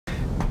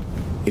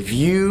if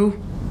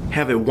you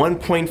have a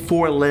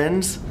 1.4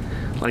 lens,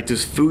 like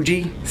this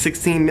Fuji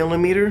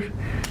 16mm,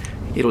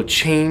 it'll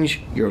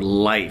change your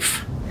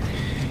life.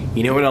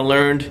 You know what I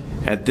learned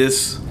at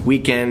this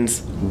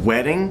weekend's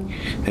wedding?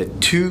 That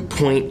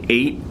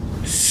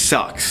 2.8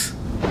 sucks.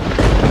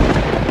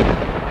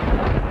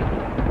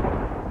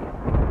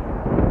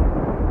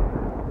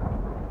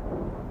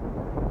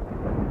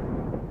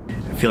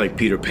 I feel like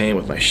Peter Pan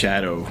with my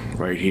shadow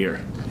right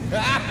here.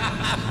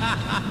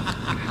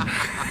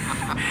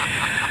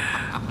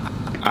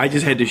 I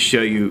just had to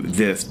show you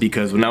this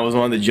because when I was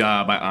on the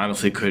job, I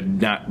honestly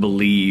could not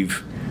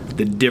believe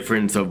the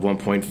difference of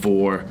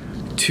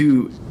 1.4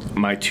 to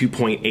my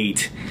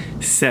 2.8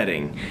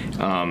 setting.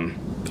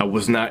 I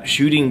was not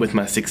shooting with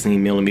my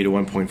 16mm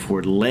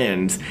 1.4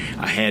 lens.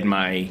 I had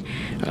my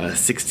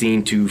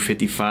 16 to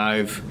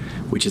 55,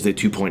 which is a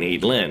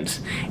 2.8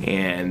 lens,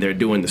 and they're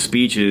doing the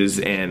speeches,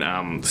 and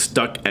I'm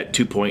stuck at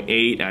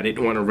 2.8. I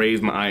didn't want to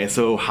raise my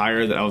ISO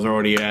higher. That I was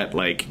already at,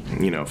 like,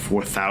 you know,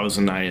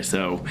 4,000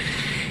 ISO,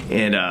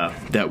 and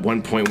that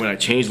one point when I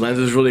changed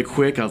lenses really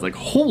quick, I was like,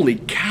 holy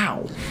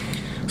cow.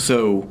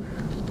 So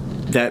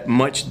that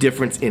much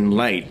difference in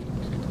light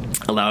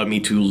allowed me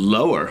to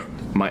lower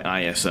my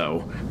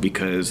ISO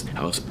because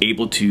I was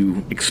able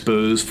to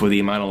expose for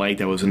the amount of light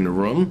that was in the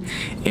room,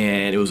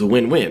 and it was a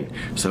win-win.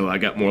 So I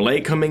got more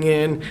light coming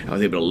in, I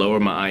was able to lower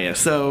my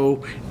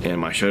ISO, and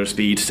my shutter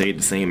speed stayed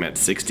the same at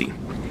 60.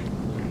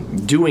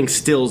 Doing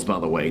stills, by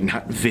the way,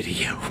 not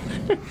video.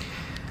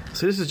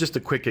 So this is just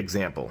a quick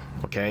example,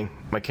 okay?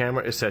 My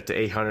camera is set to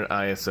 800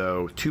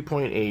 ISO,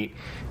 2.8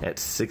 at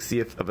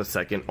 60th of a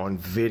second on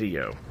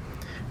video.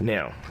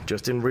 Now,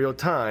 just in real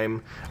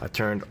time, I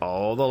turned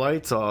all the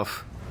lights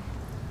off.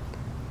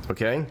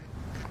 Okay?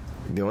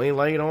 The only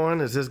light on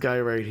is this guy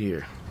right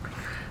here.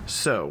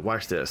 So,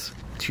 watch this.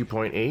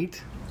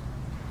 2.8.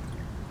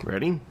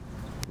 Ready?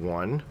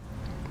 1,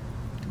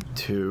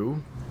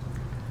 2,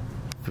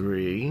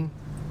 3,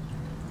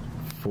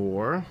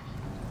 4,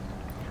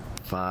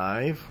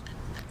 5,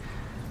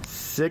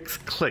 6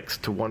 clicks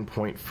to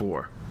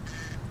 1.4.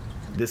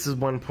 This is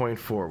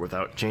 1.4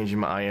 without changing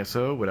my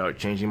ISO, without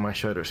changing my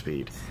shutter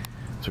speed.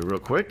 So real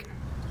quick,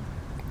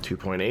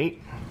 2.8.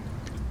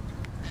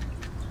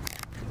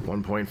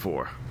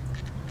 1.4.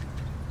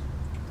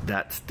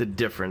 That's the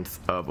difference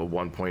of a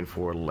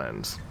 1.4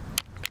 lens.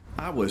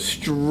 I was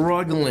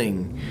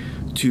struggling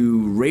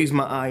to raise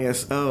my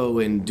ISO,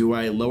 and do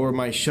I lower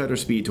my shutter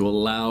speed to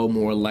allow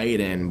more light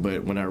in?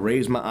 But when I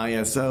raise my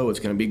ISO, it's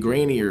going to be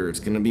grainier. It's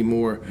going to be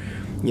more,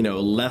 you know,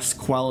 less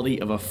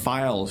quality of a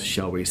file,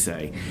 shall we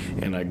say.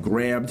 And I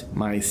grabbed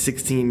my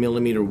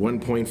 16mm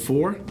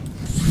 1.4.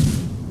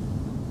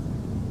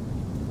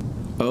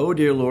 Oh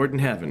dear Lord in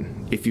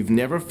heaven, if you've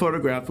never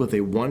photographed with a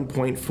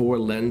 1.4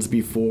 lens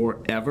before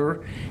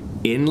ever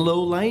in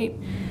low light,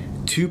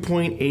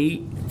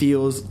 2.8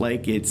 feels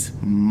like it's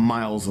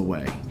miles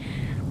away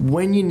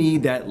when you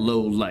need that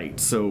low light.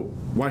 So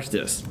watch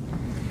this.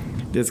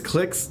 There's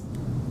 3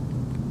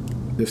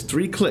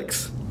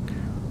 clicks.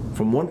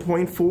 From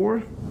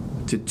 1.4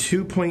 to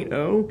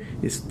 2.0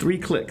 is 3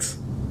 clicks.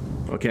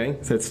 Okay,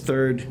 so that's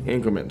third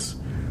increments.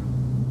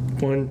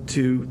 1,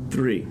 2,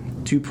 3.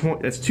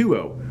 That's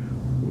 2.0.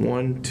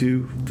 1,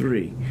 2,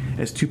 3.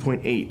 That's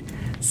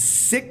 2.8.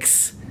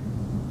 6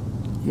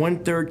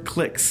 1/3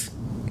 clicks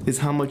is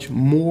how much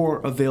more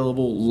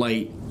available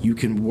light you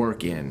can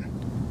work in.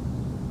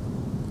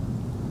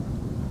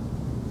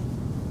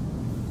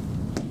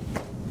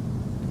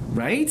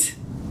 Right?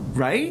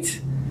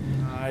 Right?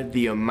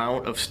 The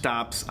amount of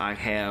stops I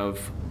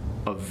have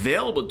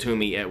available to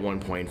me at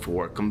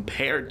 1.4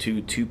 compared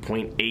to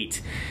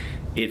 2.8.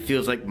 It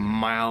feels like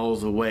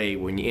miles away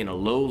when you're in a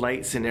low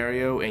light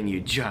scenario and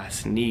you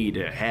just need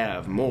to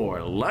have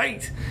more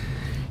light.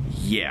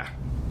 Yeah,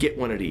 get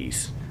one of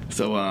these.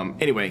 So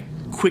anyway,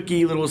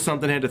 quickie little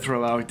something I had to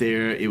throw out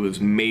there. It was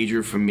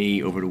major for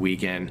me over the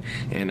weekend.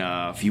 And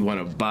if you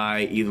want to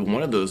buy either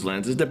one of those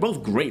lenses, they're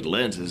both great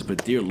lenses,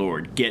 but dear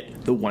Lord,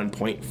 get the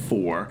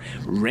 1.4.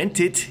 Rent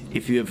it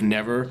if you have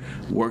never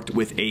worked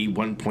with a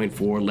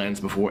 1.4 lens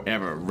before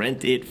ever.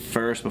 Rent it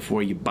first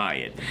before you buy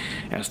it.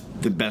 That's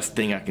the best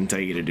thing I can tell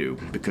you to do,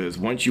 because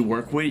once you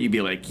work with it, you'll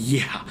be like,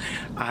 yeah,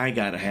 I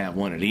gotta have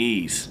one of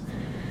these.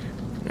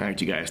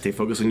 Alright, you guys, stay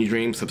focused on your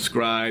dreams,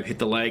 subscribe, hit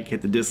the like,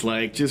 hit the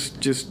dislike, just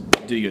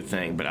do your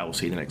thing, but I will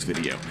see you in the next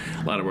video.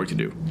 A lot of work to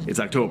do. It's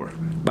October.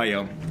 Bye,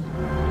 y'all.